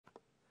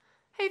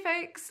Hey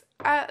folks,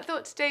 I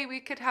thought today we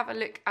could have a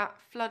look at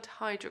flood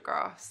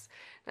hydrographs.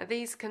 Now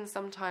these can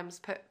sometimes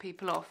put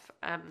people off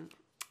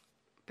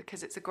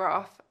because it's a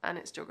graph and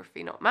it's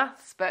geography, not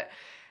maths, but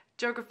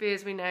geography,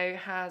 as we know,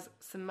 has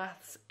some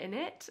maths in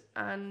it,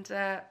 and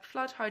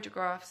flood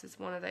hydrographs is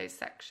one of those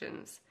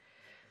sections.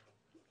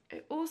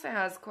 It also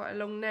has quite a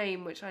long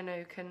name, which I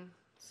know can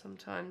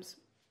sometimes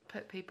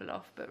put people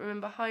off, but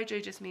remember,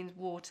 hydro just means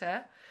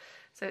water,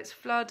 so it's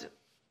flood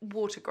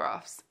water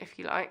graphs, if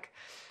you like.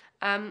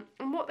 And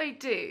what they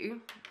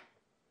do,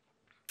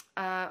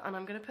 and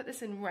I'm going to put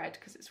this in red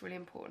because it's really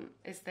important,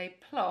 is they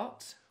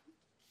plot,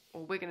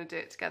 or we're going to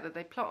do it together,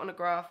 they plot on a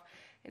graph.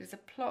 It is a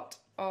plot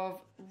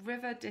of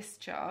river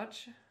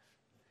discharge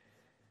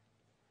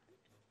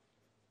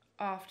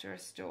after a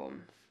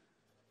storm.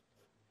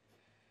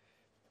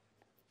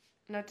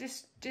 Now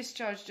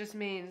discharge just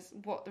means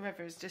what the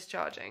river is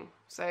discharging,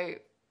 so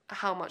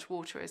how much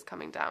water is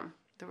coming down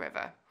the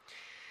river.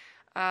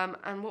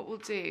 And what we'll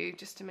do,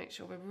 just to make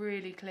sure we're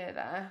really clear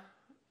there,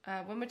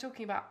 when we're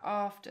talking about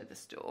after the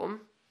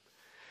storm,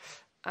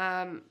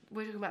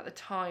 we're talking about the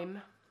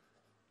time,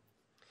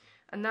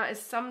 and that is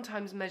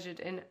sometimes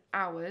measured in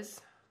hours,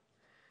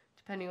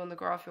 depending on the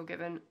graph you're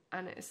given,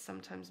 and it is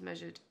sometimes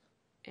measured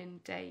in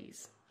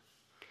days.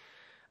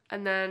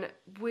 And then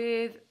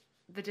with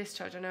the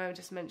discharge, I know I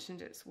just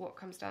mentioned it's what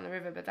comes down the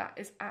river, but that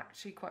is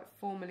actually quite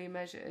formally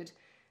measured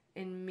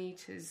in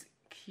meters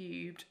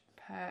cubed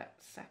per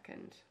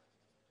second.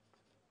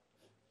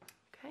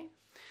 Okay,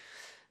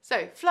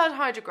 so flood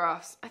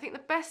hydrographs. I think the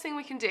best thing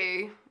we can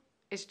do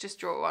is just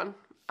draw one,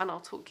 and I'll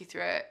talk you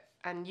through it,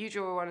 and you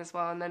draw one as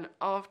well, and then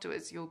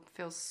afterwards you'll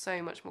feel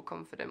so much more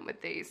confident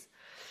with these.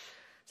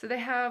 So they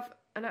have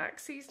an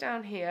axis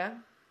down here.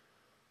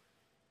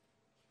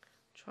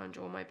 Try and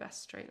draw my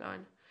best straight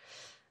line.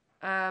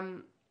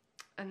 And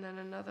then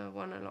another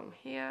one along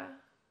here,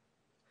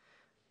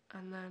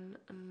 and then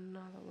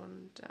another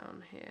one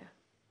down here.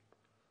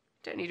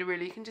 Don't need a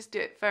ruler, you can just do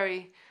it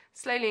very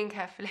slowly and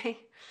carefully.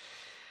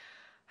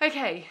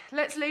 Okay,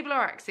 let's label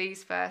our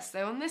axes first.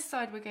 So on this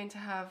side we're going to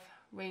have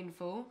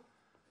rainfall,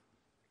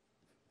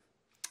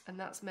 and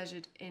that's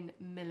measured in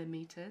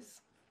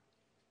millimetres.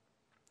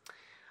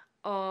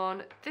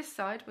 On this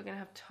side we're going to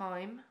have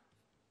time,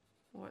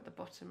 or at the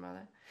bottom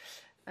rather,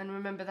 and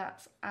remember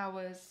that's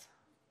hours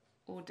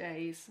or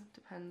days,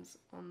 depends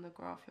on the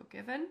graph you're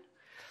given.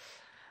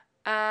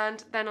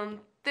 And then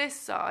on this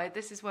side,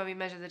 this is where we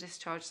measure the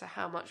discharge, so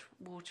how much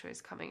water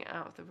is coming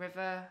out of the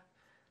river.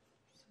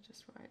 So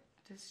just write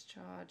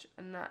discharge,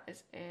 and that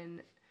is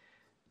in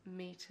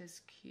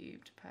meters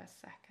cubed per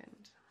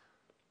second.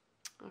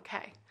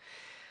 Okay,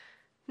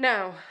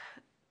 now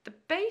the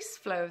base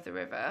flow of the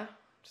river, I'm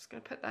just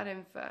going to put that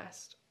in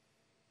first.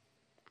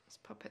 Let's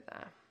pop it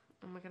there,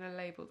 and we're going to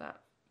label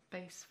that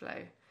base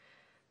flow.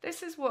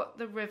 This is what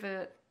the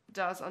river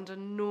does under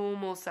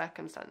normal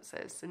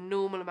circumstances, so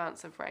normal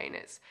amounts of rain.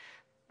 It's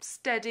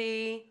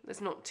steady,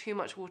 there's not too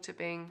much water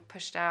being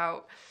pushed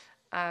out,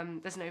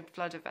 there's no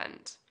flood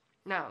event.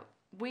 Now,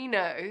 we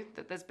know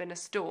that there's been a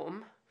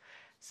storm,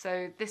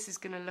 so this is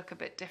going to look a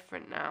bit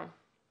different now.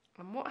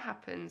 And what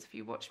happens, if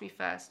you watch me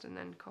first and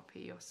then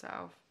copy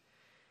yourself,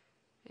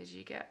 is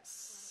you get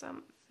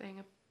something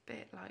a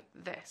bit like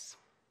this.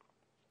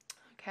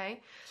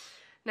 Okay,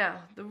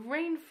 now the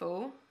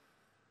rainfall,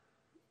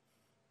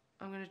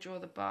 I'm going to draw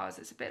the bars.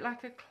 It's a bit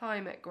like a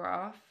climate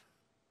graph.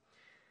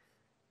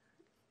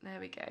 There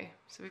we go.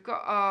 So we've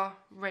got our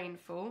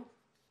rainfall,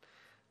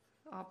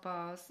 our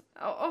bars.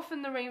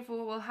 Often the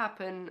rainfall will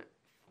happen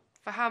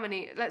for how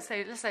many, let's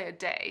say a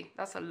day.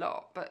 That's a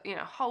lot, but you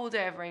know, a whole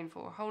day of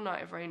rainfall, a whole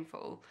night of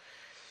rainfall.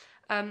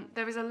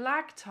 There is a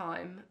lag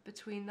time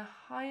between the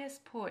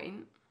highest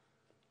point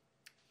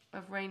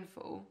of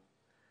rainfall,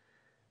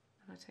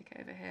 and I'll take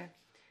it over here,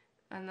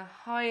 and the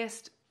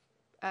highest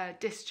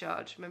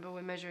discharge. Remember,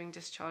 we're measuring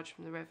discharge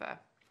from the river.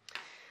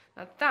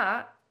 Now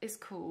that is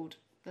called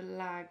the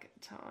lag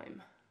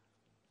time.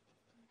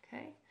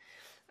 Okay,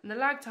 and the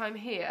lag time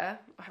here,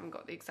 I haven't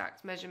got the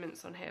exact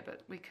measurements on here,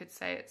 but we could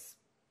say it's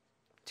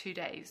 2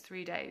 days,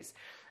 3 days.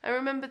 And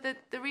remember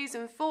that the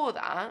reason for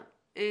that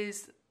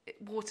is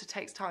water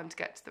takes time to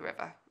get to the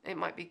river. It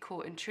might be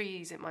caught in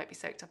trees, it might be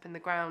soaked up in the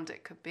ground,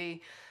 it could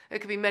be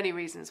many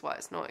reasons why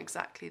it's not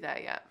exactly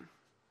there yet.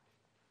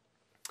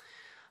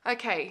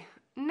 Okay,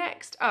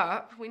 next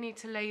up, we need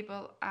to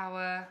label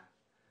our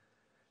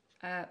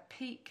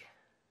peak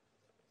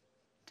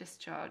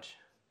discharge.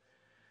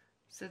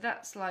 So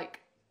that's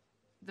like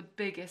the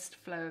biggest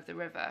flow of the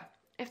river.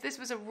 If this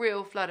was a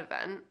real flood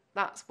event,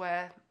 that's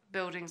where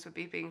buildings would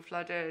be being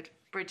flooded,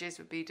 bridges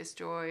would be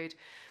destroyed,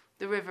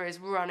 the river is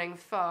running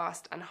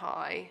fast and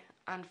high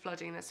and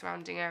flooding the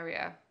surrounding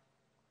area.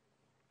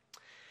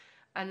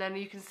 And then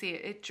you can see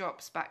it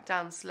drops back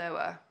down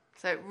slower.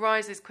 So it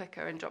rises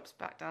quicker and drops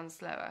back down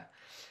slower.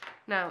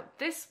 Now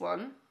this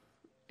one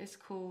is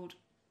called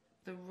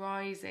the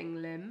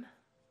rising limb.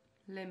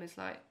 Limb is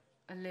like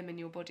a limb in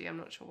your body. I'm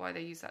not sure why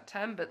they use that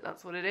term, but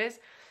that's what it is.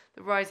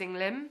 The rising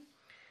limb.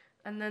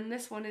 And then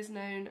this one is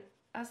known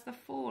as the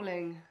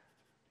falling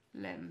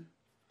limb.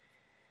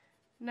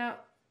 Now,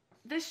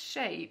 this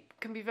shape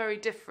can be very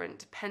different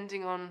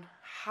depending on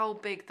how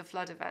big the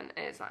flood event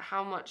is, like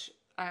how much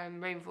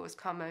rainfall has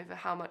come over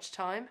how much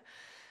time.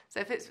 So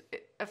if it's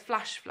a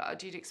flash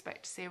flood, you'd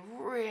expect to see a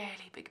really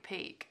big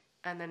peak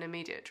and then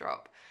immediate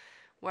drop.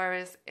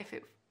 Whereas if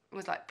it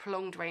was like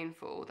prolonged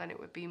rainfall, then it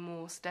would be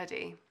more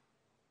steady.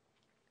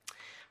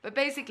 But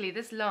basically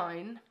this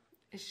line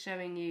is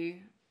showing you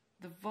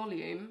the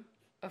volume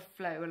of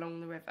flow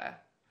along the river.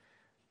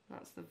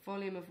 That's the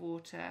volume of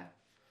water,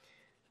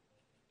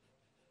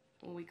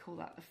 or we call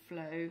that the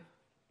flow,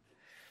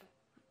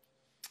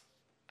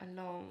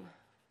 along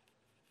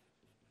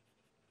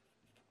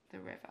the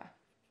river.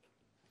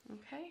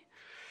 Okay,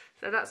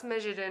 so that's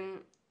measured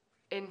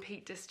in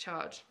peak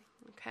discharge.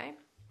 Okay,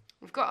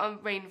 we've got our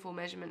rainfall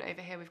measurement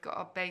over here, we've got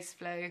our base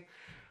flow.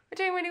 We're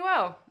doing really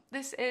well.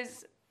 This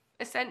is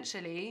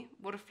essentially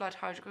what a flood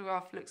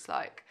hydrograph looks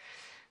like.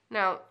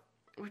 Now,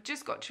 we've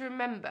just got to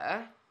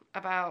remember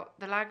about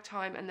the lag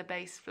time and the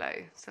base flow.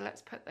 So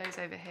let's put those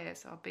over here,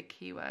 so our big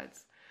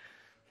keywords.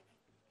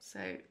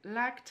 So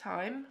lag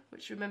time,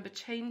 which remember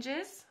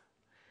changes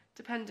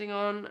depending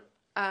on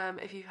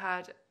if you've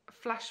had a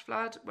flash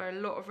flood where a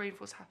lot of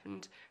rainfall's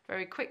happened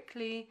very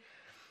quickly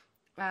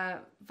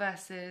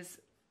versus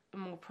a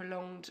more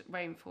prolonged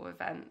rainfall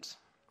event.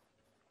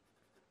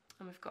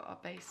 And we've got our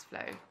base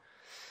flow.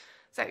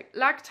 So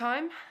lag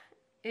time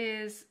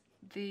is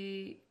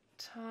the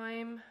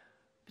time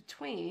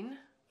between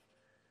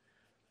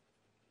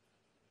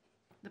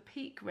the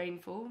peak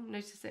rainfall,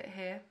 notice it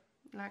here,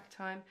 lag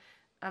time,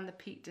 and the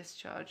peak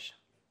discharge.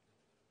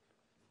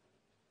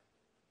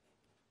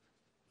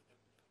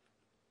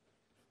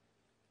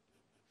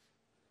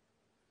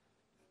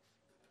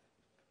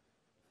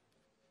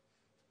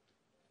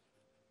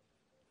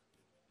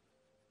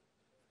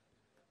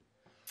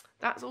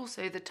 That's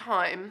also the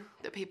time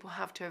that people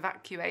have to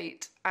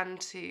evacuate and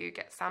to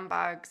get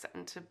sandbags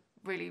and to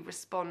really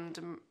respond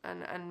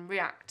and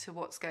react to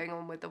what's going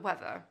on with the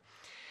weather.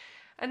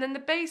 And then the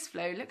base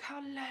flow, look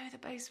how low the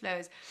base flow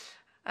is.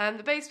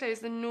 The base flow is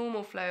the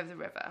normal flow of the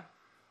river.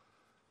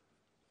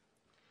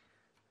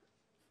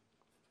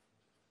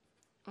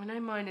 I know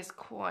mine is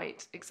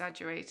quite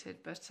exaggerated,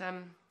 but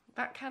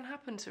that can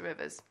happen to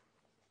rivers.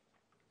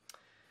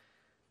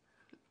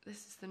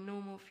 This is the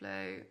normal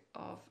flow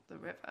of the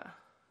river.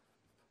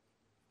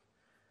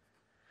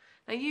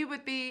 Now you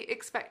would be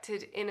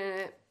expected in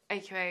an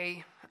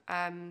AQA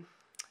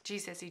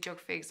GCSE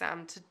geography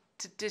exam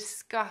to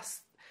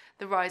discuss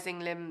the rising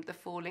limb, the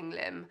falling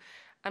limb,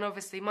 and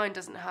obviously mine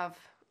doesn't have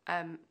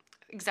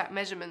exact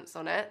measurements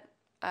on it,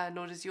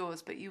 nor does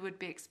yours, but you would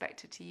be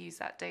expected to use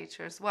that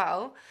data as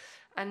well,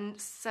 and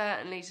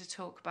certainly to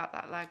talk about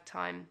that lag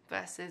time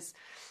versus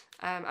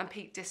and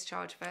peak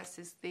discharge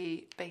versus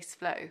the base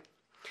flow.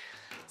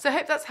 So I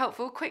hope that's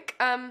helpful. Quick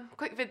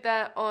vid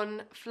there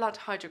on flood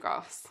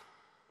hydrographs.